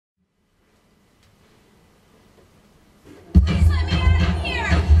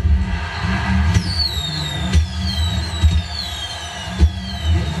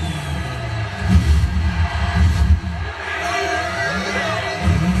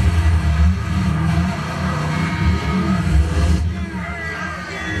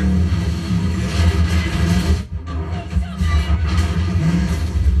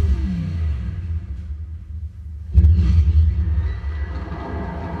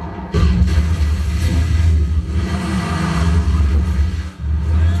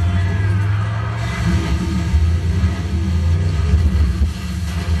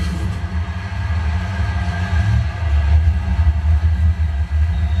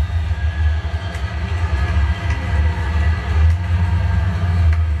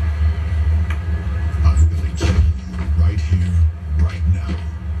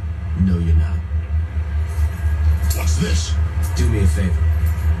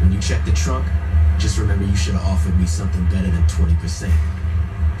Trunk, just remember you should have offered me something better than 20%.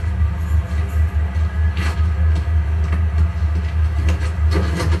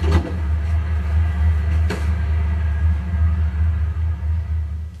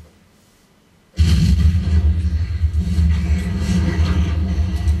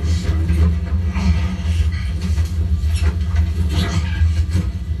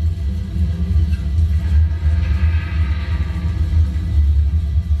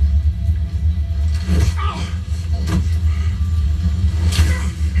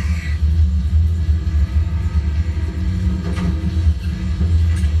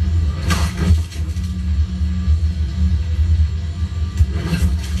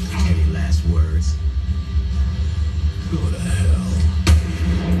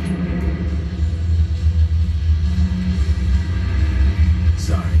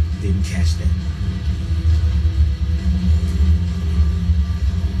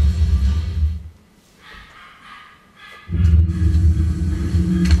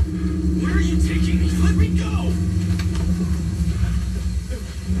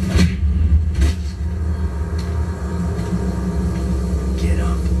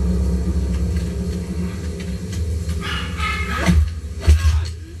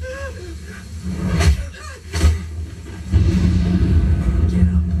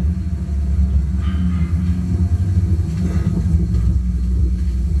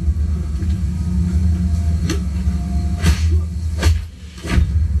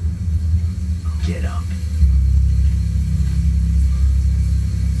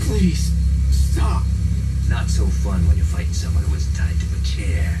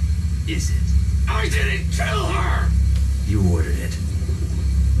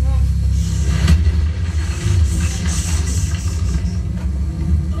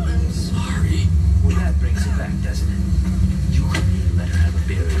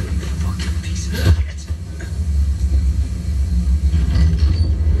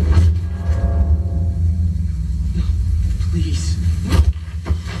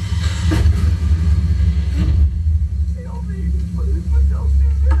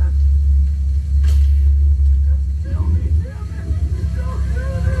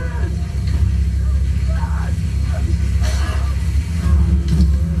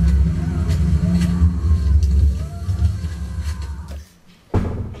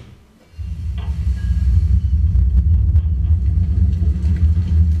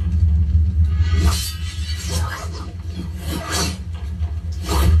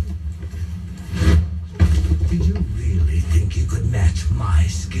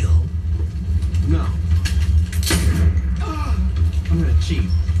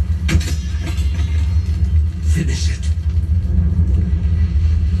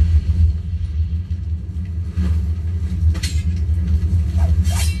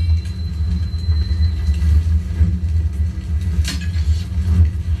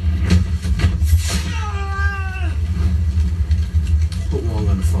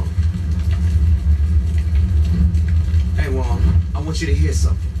 You to hear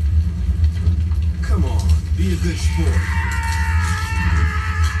something. Come on, be a good sport.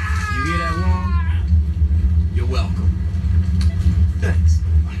 You hear that, Wong? You're welcome. Thanks.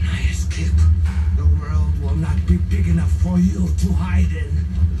 When I escape, the world will not be big enough for you to hide in.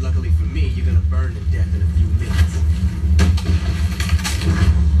 Luckily for me, you're gonna burn to death in a few minutes.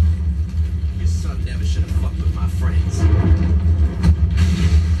 Your son never should have fucked with my friends.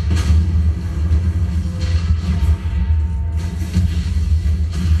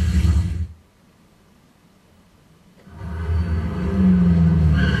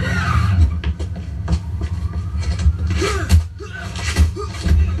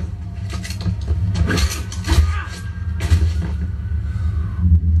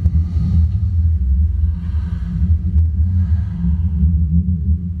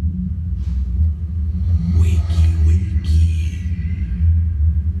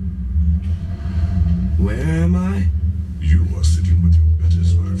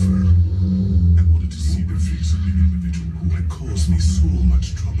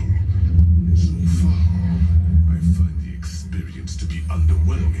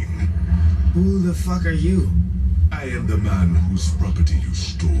 Who the fuck are you? I am the man whose property you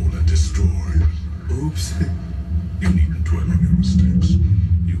stole and destroyed. Oops. You needn't dwell on your mistakes.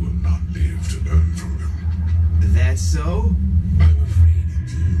 You will not live to learn from them. That's so? I'm afraid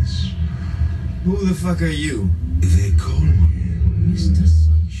it is. Who the fuck are you? They call me Mr.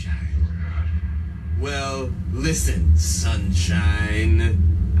 Sunshine. Well, listen, sunshine.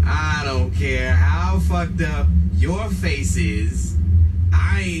 I don't care how fucked up your face is.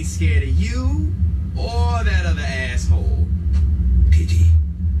 I ain't scared of you or that other asshole. Pity.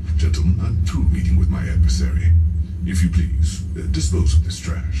 Gentlemen, I'm through meeting with my adversary. If you please, dispose of this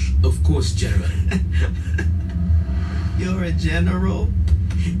trash. Of course, General. You're a general?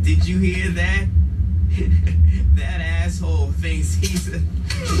 Did you hear that? That asshole thinks he's a...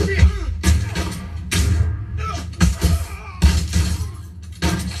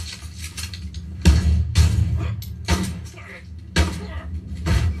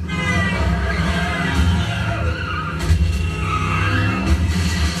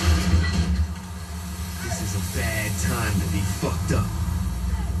 This is a bad time to be fucked up.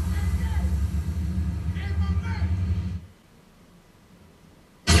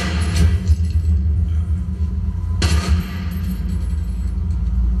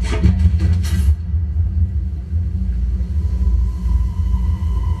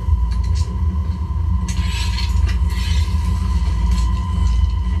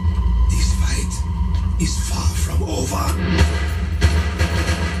 This fight is far from over.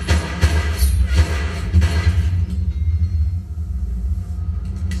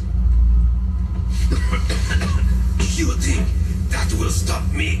 You think that will stop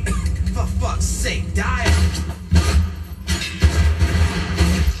me? For fuck's sake, die!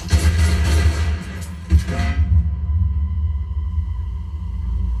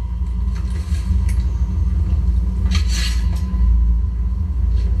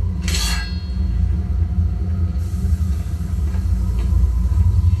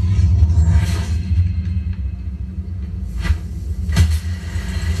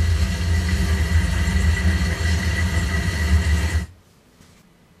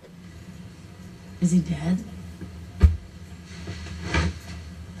 Is he dead?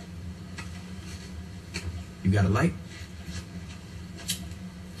 You got a light?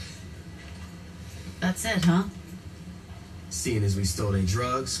 That's it, huh? Seeing as we stole their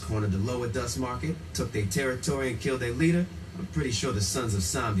drugs, cornered the lower dust market, took their territory and killed their leader, I'm pretty sure the sons of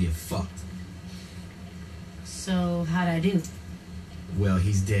Sambi are fucked. So, how'd I do? Well,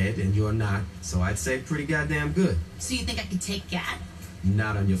 he's dead and you're not, so I'd say pretty goddamn good. So you think I could take Gat?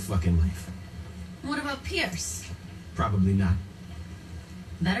 Not on your fucking life. What about Pierce? Probably not.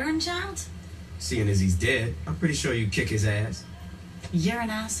 Veteran child? Seeing as he's dead, I'm pretty sure you kick his ass. You're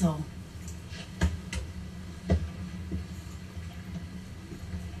an asshole.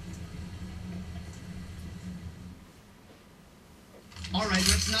 All right,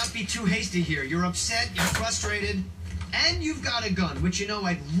 let's not be too hasty here. You're upset, you're frustrated, and you've got a gun, which, you know,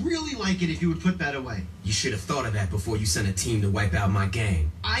 I'd really like it if you would put that away. You should have thought of that before you sent a team to wipe out my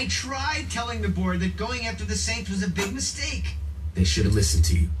gang. I tried telling the board that going after the Saints was a big mistake. They should have listened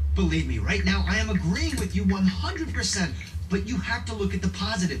to you. Believe me, right now I am agreeing with you 100%, but you have to look at the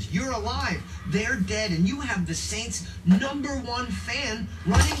positives. You're alive, they're dead, and you have the Saints' #1 fan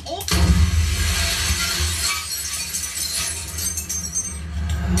running all...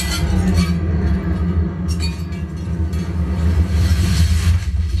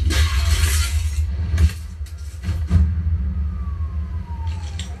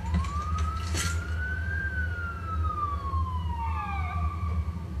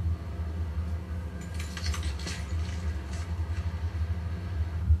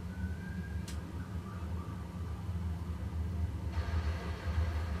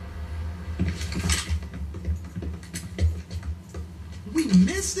 We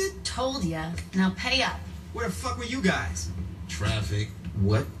missed it? Told ya. Now pay up. Where the fuck were you guys? Traffic.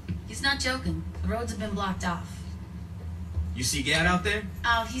 What? He's not joking. The roads have been blocked off. You see Gad out there?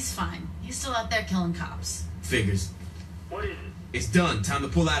 Oh, he's fine. He's still out there killing cops. Figures. What is it? It's done. Time to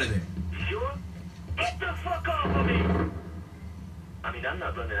pull out of there. Sure? Get the fuck off of me! I mean, I'm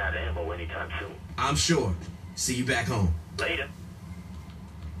not running out of ammo anytime soon. I'm sure. See you back home. Later.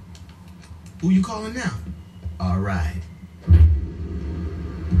 Who you calling now? All right.